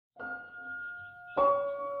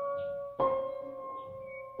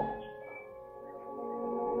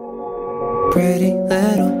Pretty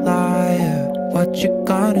little liar, what you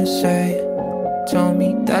gonna say? Tell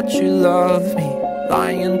me that you love me,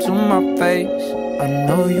 lying to my face. I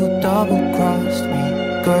know you double-crossed me,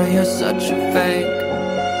 girl, you're such a fake.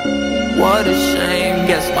 What a shame,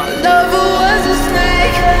 guess my lover was a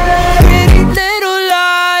snake. Pretty little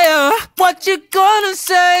liar, what you gonna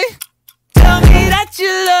say? Tell me that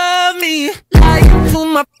you love me, lying to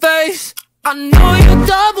my face. I know you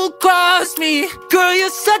double-crossed me, girl, you're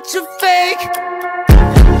such a fake.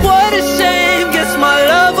 What a shame, guess my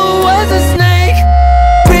lover was a snake.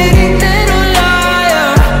 Pretty little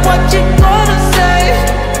liar, what you gonna say?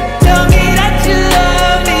 Tell me that you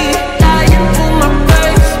love me, lying to my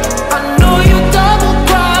face. I know you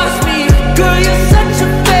double-crossed me, girl, you're such a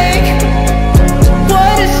fake.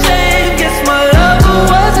 What a shame, guess my lover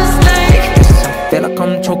was a snake. I feel like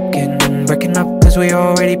I'm choking, breaking up cause we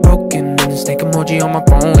already broken. Snake emoji on my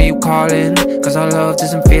phone when you calling, cause our love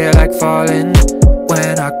doesn't feel like falling.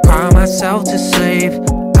 When I cry myself to sleep,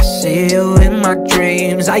 I see you in my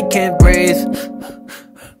dreams. I can't breathe,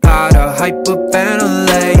 gotta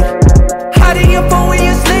hyperventilate. Hiding your phone when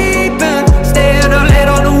you're sleeping, staying up late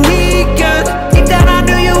on the weekend. Deep down I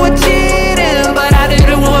knew you were cheating, but I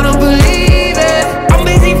didn't wanna believe it. I'm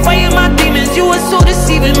busy fighting my demons, you were so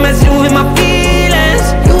deceiving, messing with my feelings.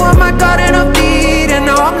 You are my garden of Eden,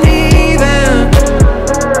 now I'm leaving.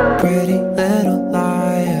 Pretty little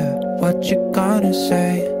liar, what you gonna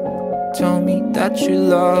say? Tell me that you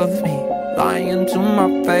love me, lying to my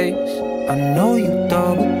face. I know you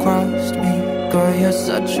double-crossed me, girl, you're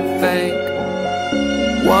such a fake.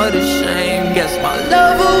 What a shame, guess my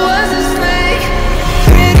lover was a snake.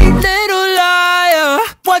 Pretty little liar,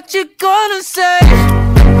 what you gonna say?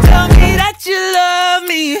 Tell me that you love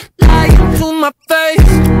me, lying to my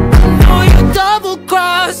face. I know you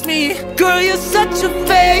double-crossed me, girl, you're such a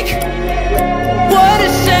fake. What a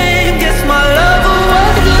shame, guess my lover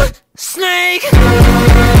was a snake.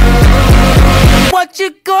 What you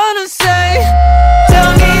gonna say?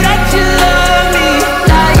 Tell me that you love me,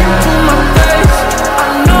 lying to my face. I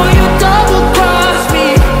know you double-crossed me,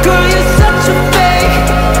 girl, you're such a fake.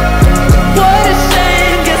 What a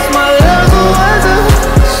shame, guess my lover was a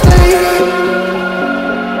snake.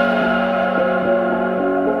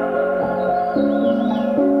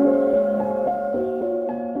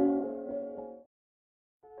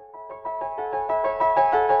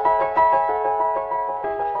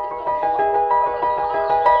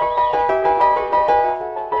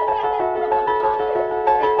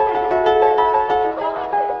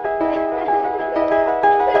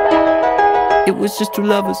 It was just two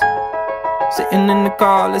lovers, sitting in the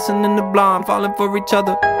car, listening to Blonde, falling for each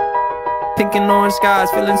other. Pink and orange skies,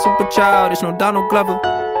 feeling super childish, no Donald Glover.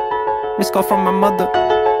 Missed call from my mother,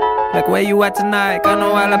 like, where you at tonight? Got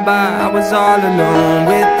no alibi. I was all alone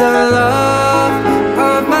with the love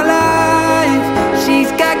of my life.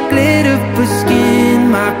 She's got glitter for skin,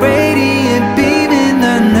 my radiant beam in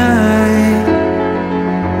the night.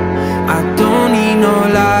 I don't need no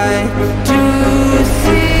light to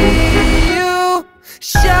see you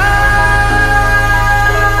shine.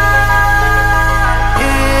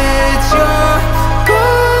 It's your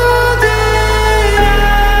golden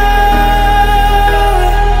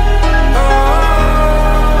hour.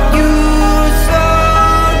 You slow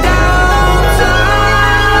down time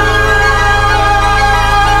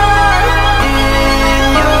in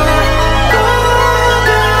your golden.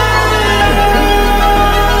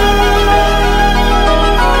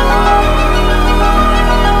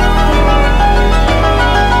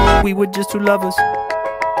 We were just two lovers,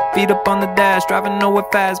 feet up on the dash, driving nowhere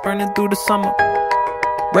fast, burning through the summer.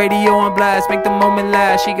 Radio on blast, make the moment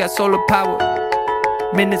last. She got solar power,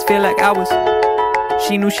 minutes feel like hours.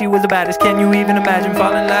 She knew she was the baddest, can you even imagine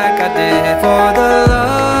falling like I did? For the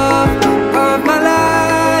love of my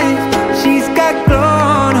life, she's got glow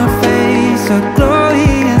on her face, a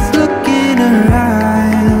glorious look in her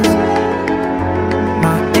eyes.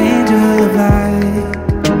 My angel of light.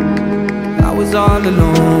 I was all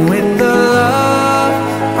alone with the love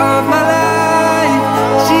of my life.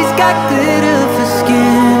 She's got glitter for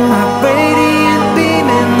skin, my radiant beam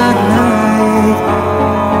in the night.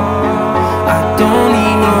 I don't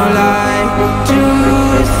need no light to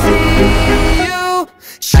see you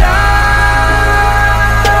shine.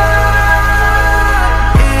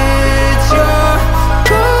 It's your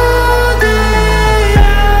golden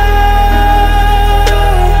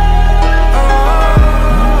hour.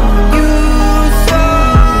 You slow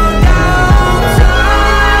down time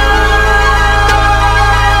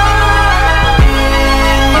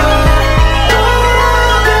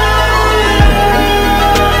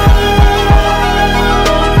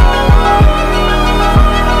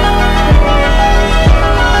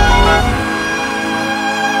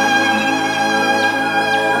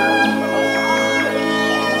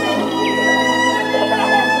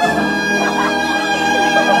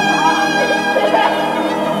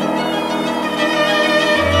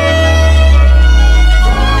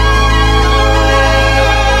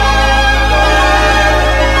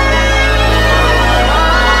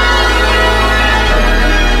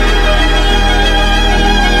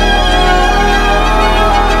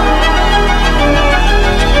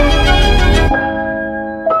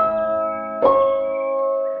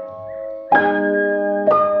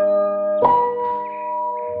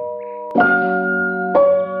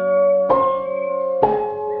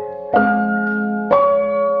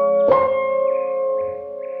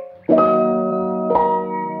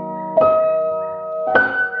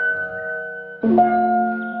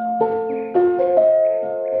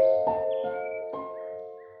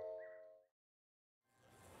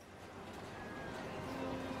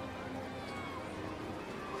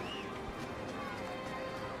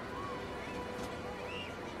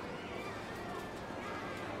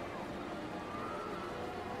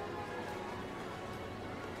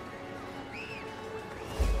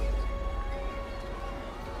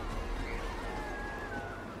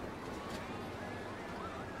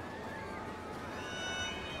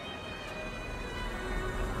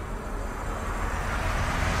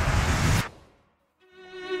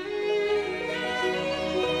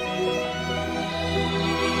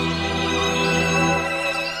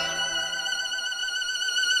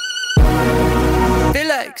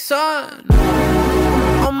like sun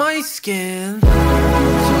on my skin.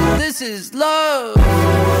 So this is love,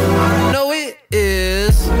 I know it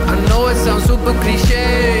is. I know it sounds super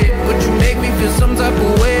cliche, but you make me feel some type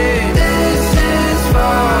of way. This is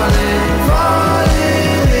falling,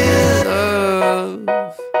 falling in love.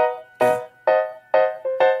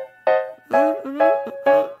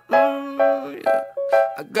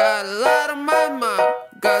 Yeah. I got a lot on my mind,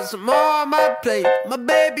 got some more on my plate. My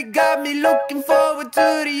baby got me looking forward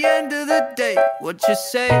to the end of the day. What you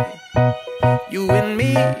say? You and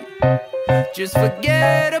me, just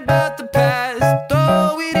forget about the past,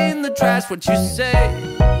 throw it in the trash. What you say?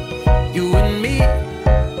 You and me,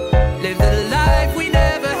 live the life we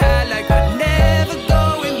never had, like we're never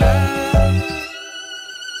going back.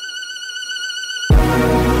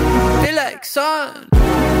 Feel like sun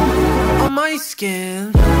on my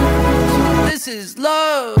skin. So this is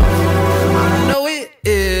love, I know it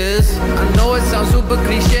is. I know it sounds super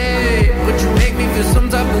cliche, but you make me feel some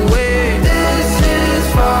type of way. This is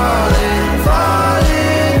falling,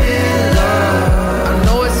 falling in love. I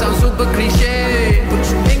know it sounds super cliche, but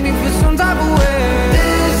you make me feel some type of way.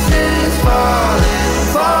 This is falling,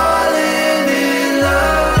 falling in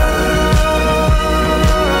love.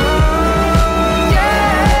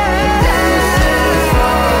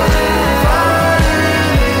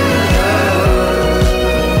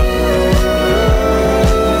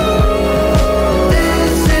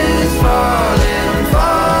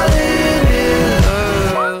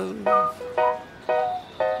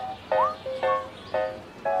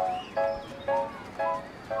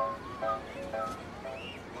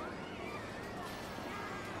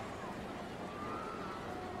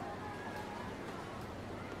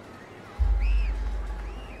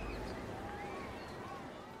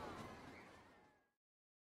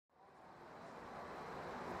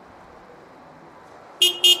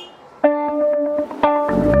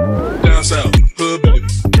 Down south, hood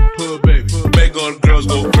baby, make all the girls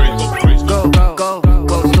go crazy, go crazy.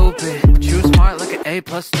 Go stupid, but you smart like an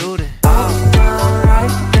A+ student. Up, down,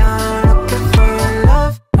 right, down, looking for your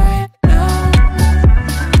love right now.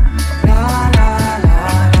 La, la, la,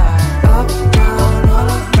 la. Up, down, all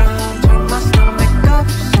around, turn my stomach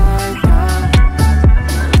upside down.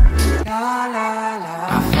 La, la, la.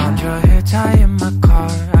 I found your hair tie in my car,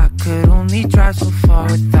 I could only drive so far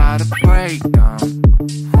without a breakdown.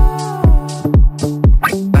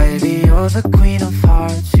 Baby, you're the queen of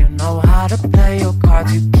hearts, you know how to play your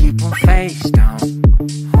cards, you keep them face down.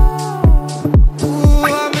 Ooh,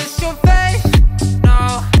 I miss your face,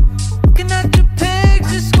 no. Looking at your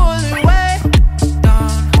pictures, scrolling way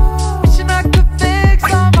down. Wishing I could fix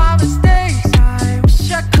all my mistakes, I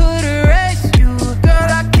wish I could erase you. Girl,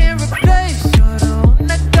 I can't replace you, the one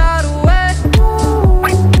that got away.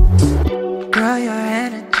 Ooh. Girl, your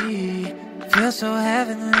energy feels so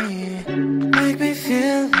heavenly, make me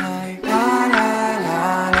feel like la la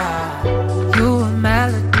la la. You a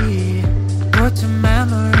melody, brought to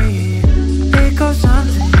memory. It goes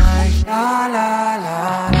something like la la la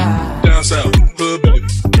la. Down south, hood baby,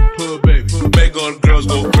 make all the girls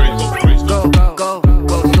go crazy, go crazy. Go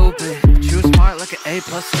stupid, but you smart like an A+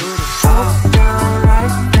 student. Up, down,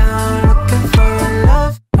 right, down, looking for your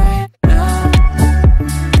love right now.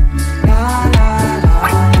 La la la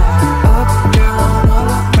la. Up, down, all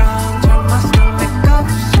around, turn my stomach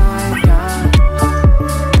upside down.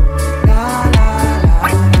 La la la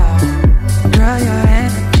la. Girl, your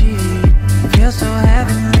energy feels so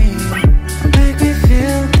heavenly, make me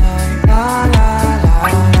feel like la la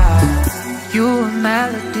la la. You a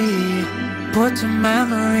melody, put to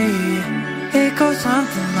memory. It goes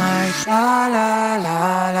something like la la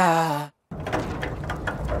la la.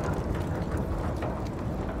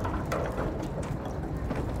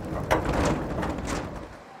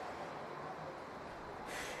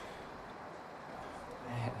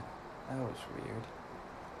 Man, that was weird.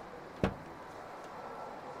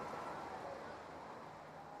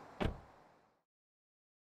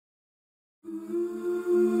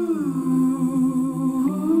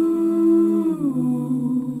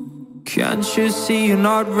 Can't you see you're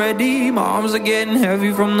not ready? My arms are getting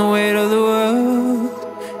heavy from the weight of the world.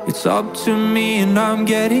 It's up to me and I'm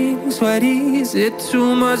getting sweaty. Is it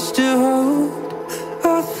too much to hold?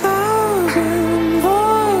 1,000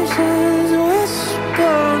 voices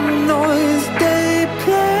whisper noise, they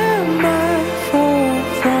play my fall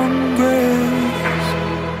from grace.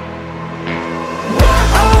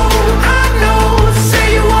 Oh, I know, say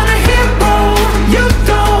you want a hero, you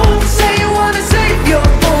don't. Say you want a savior,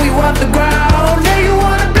 pull you off the ground. Say you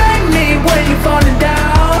wanna blame me when you're falling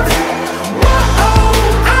down. Oh,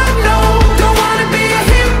 I know, don't wanna be a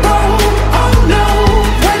hero, oh no.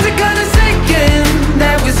 When's it gonna sink in?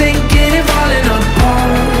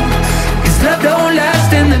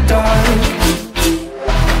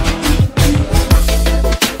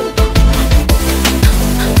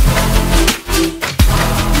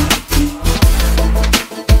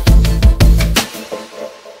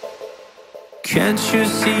 Can't you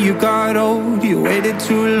see you got old? You waited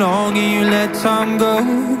too long and you let time go.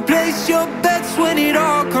 Place your bets when it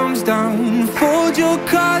all comes down. Fold your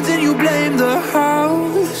cards and you blame the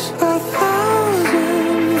house.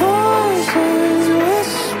 1,000 voices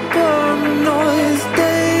whisper noise.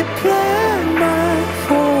 They plan my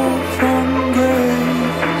fall from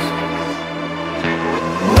grace.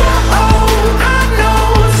 Oh, I know.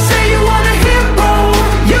 Say you want a hero,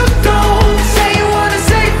 you don't. Say you wanna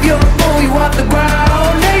save your boy, you off the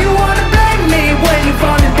ground. Now you wanna blame me when you're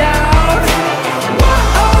falling down.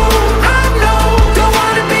 Oh, I know. Don't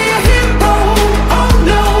wanna be a hero, oh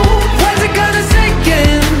no. When's it gonna sink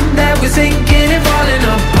in that we're sinking and falling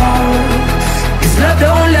apart? 'Cause love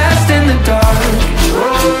don't last in the dark.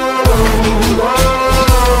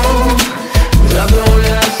 Love don't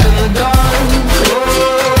last in the dark.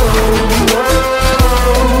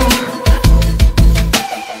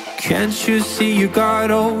 Can't you see you got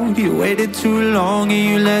old? You waited too long and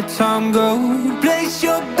you let time go. Place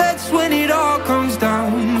your bets when it all comes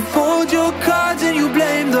down. Fold your cards and you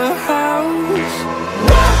blame the house.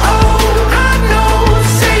 Oh, I know.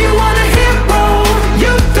 Say you want a hero,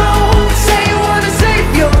 you don't. Say you wanna save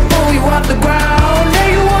your boy, you off the ground. Now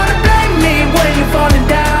you wanna blame me when you're falling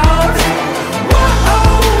down.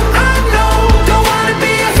 Oh, I know. Don't wanna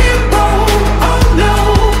be a hero, oh no.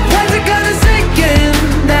 When's it gonna sink in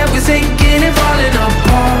that we're sinking and falling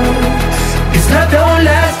apart? 'Cause love don't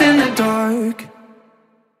last in the dark.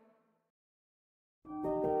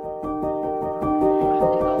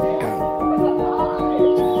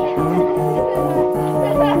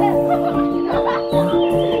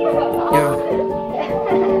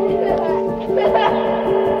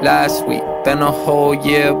 Last week, been a whole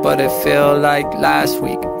year, but it feel like last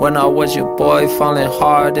week when I was your boy falling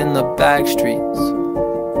hard in the back streets.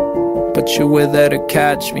 But you were there to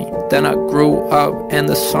catch me. Then I grew up and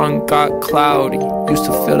the sun got cloudy. Used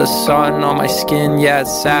to feel the sun on my skin, yeah,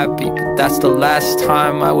 it's sappy. But that's the last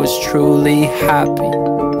time I was truly happy.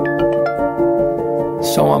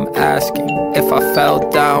 So I'm asking, if I fell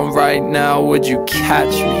down right now, would you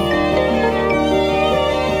catch me?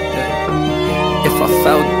 If I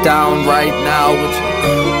fell down right now, would you?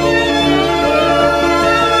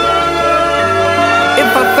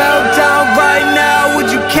 If I fell down right now, would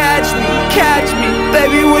you catch me? Catch me,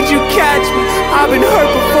 baby, would you catch me? I've been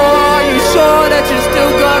hurt before, are you sure that you're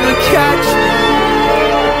still gonna catch me?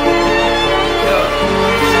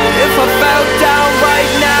 If I fell down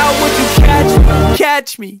right now, would you catch me?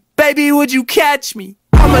 Catch me, baby, would you catch me?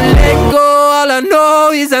 I'ma let go, all I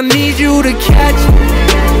know is I need you to catch me.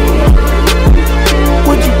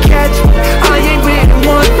 Would you catch me? I ain't written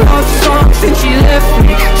one love song since she left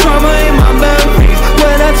me. Trauma in my memories.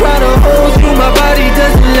 When I try to hold you, my body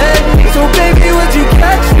doesn't let me. So baby, would you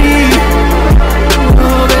catch me?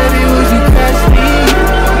 Oh baby, would you catch me?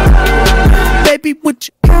 Baby, would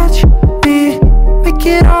you catch me? Make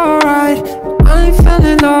it alright. I ain't fell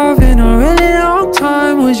in love in a really long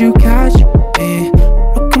time. Would you catch me?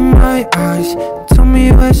 Look in my eyes, tell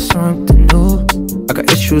me where's something new. I got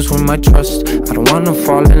issues with my trust, I don't wanna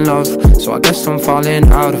fall in love, so I guess I'm falling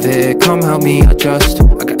out of it. Come help me adjust.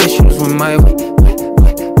 I got issues with my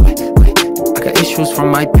I got issues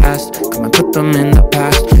from my past, come and put them in the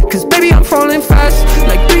past. 'Cause baby, I'm falling fast,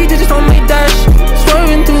 like 3 digits on my dash.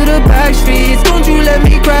 Swerving through the back streets, don't you let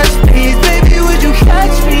me crash, please. Baby, would you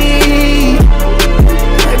catch me?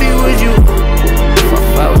 Baby, would you? If I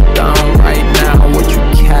fell down right now, would you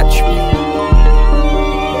catch me?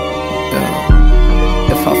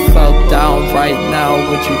 If I fell down right now,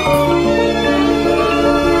 would you?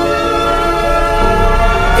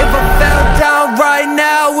 If I fell down right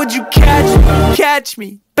now, would you catch me? Catch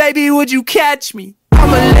me, baby, would you catch me?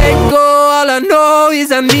 I'ma let go, all I know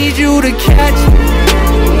is I need you to catch me.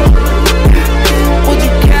 Would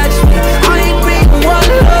you catch me? I ain't written one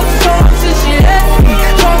love song since she left me.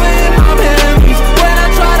 Trauma in my memories. When I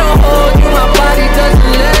try to hold you, my body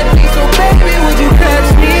doesn't let me. So baby, would you catch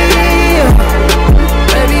me?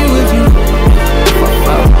 Baby, would you? If I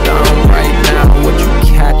fell down right now, would you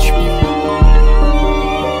catch me?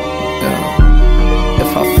 Yeah.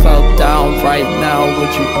 If I fell down right now,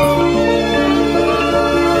 would you?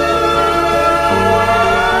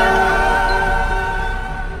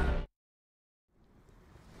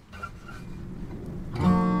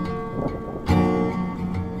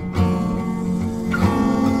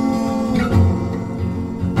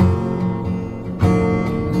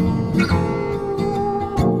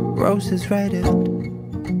 Roses redder,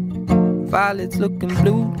 violets looking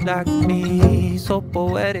blue like me, so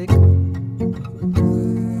poetic,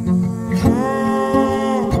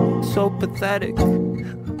 so pathetic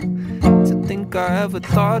to think think I ever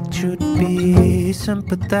thought you'd be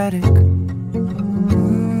sympathetic.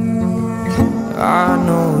 I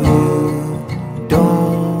know you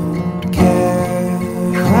don't care.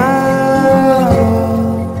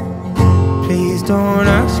 Please don't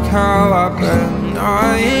ask how I've been.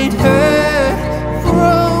 I ain't heard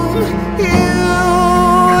from you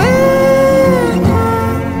in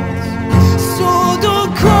months. So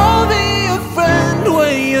don't call me a friend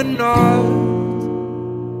when you're not.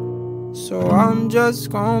 So I'm just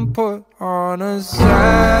gonna put on a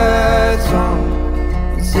sad song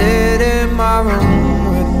and sit in my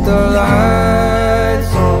room with the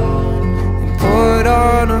lights on and put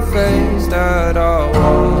on a face that I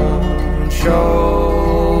won't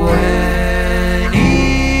show anyone.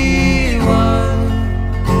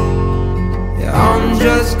 Yeah, I'm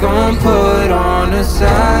just gonna put on a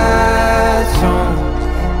sad song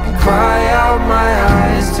and cry out my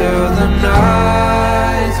eyes till the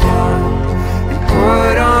night's gone.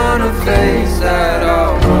 Put on a face that I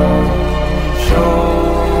won't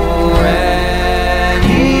show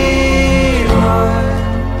anyone.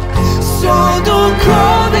 So don't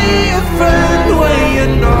call me a friend when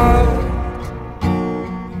you're not.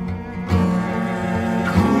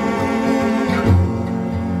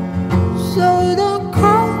 So don't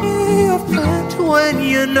call me a friend when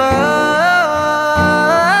you're not.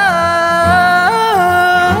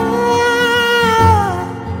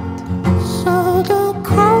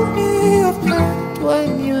 When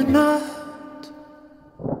you're not.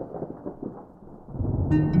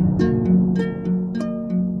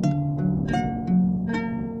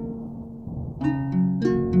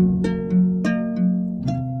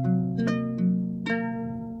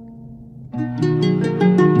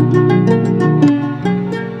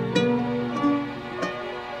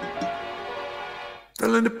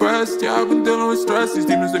 Feeling depressed, yeah, I've been dealing with stress. These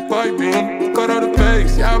demons, they fight me. Cut out the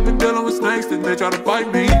pace, yeah, I've been dealing with snakes, then they try to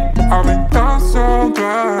bite me. I've been down so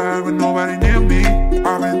bad with nobody near me.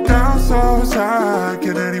 I've been down so sad,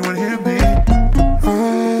 can anyone hear me? I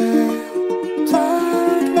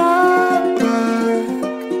turned my back,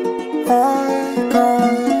 I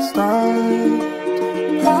got stuck.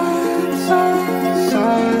 I'm so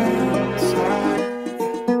sad.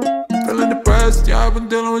 Feeling depressed, yeah, I've been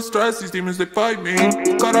dealing with stress. These demons, they fight me.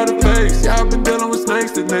 Cut out the face, yeah, I've been dealing with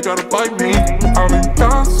snakes, then they try to bite me. I've been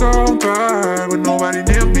down so bad with nobody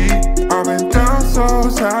near me. I've been down so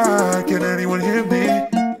sad, can anyone hear me?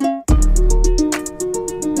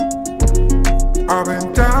 I've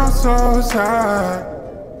been down so sad.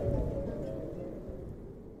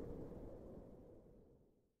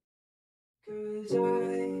 Cause I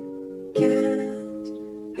can't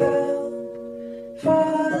help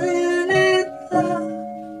falling in love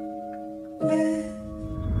with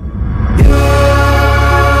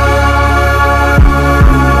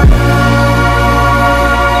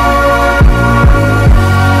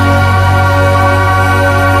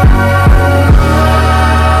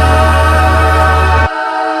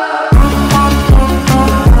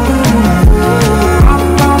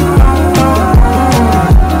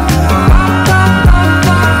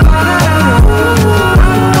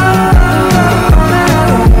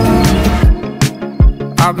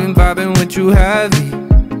I've been vibing with you heavy.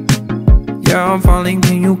 Yeah, I'm falling,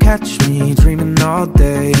 can you catch me? Dreaming all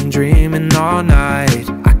day and dreaming all night.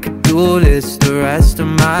 I could do this the rest of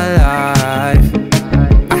my life.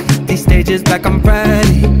 I hit these stages like I'm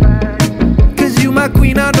ready. Cause you my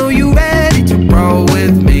queen, I know you ready to roll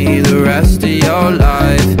with me the rest of your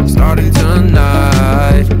life. Starting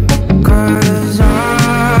tonight. Cause I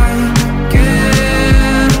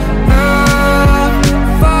can't help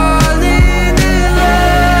falling in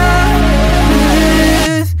love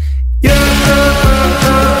with you.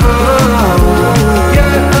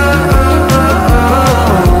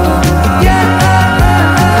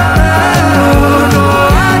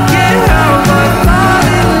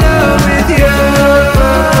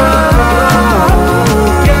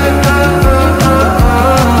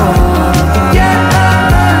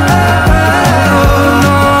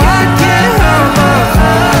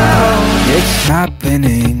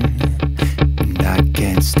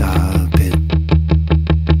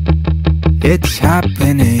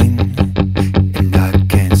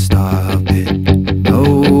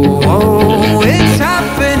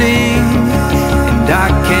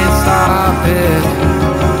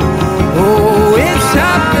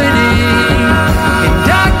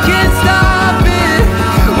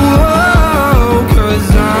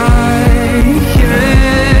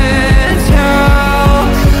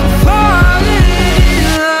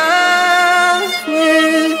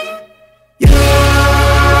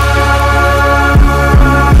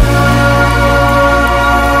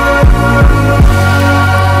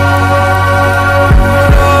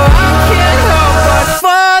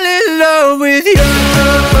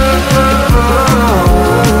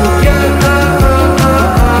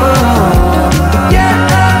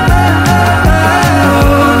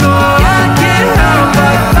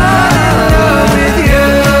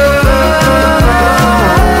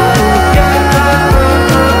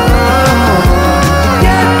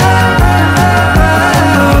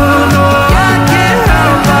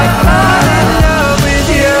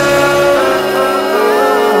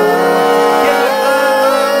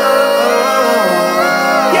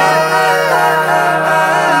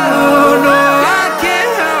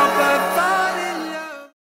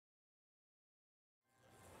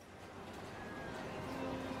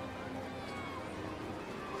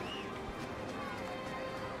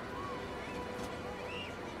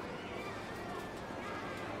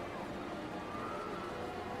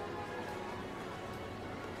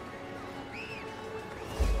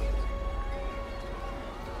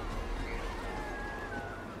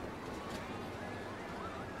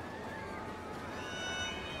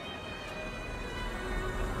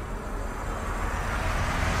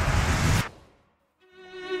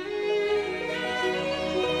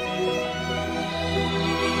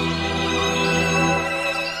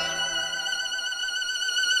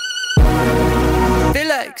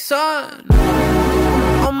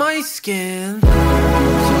 my skin.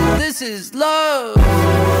 So this is love.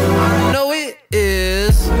 I know it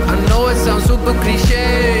is. I know it sounds super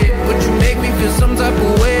cliche, but you make me feel some type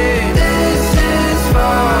of way. This is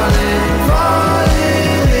falling,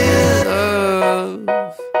 falling in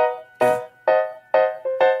love.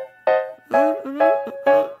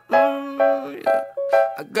 Yeah.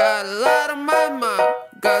 I got a lot on my mind,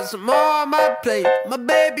 got some more on my plate. My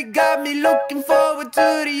baby got me looking forward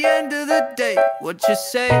to the end of the day. What you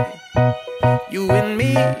say? You and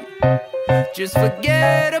me, just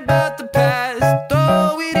forget about the past,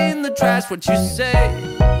 throw it in the trash. What you say?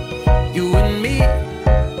 You and me,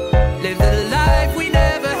 live the life we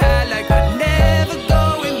never had, like we're never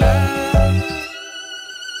going back.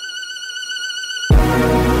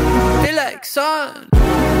 Feel like sun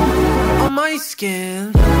on my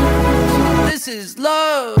skin. So this is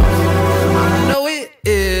love. I know it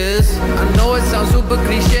is. I know it sounds super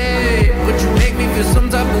cliche, but you make me feel some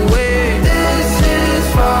type of way.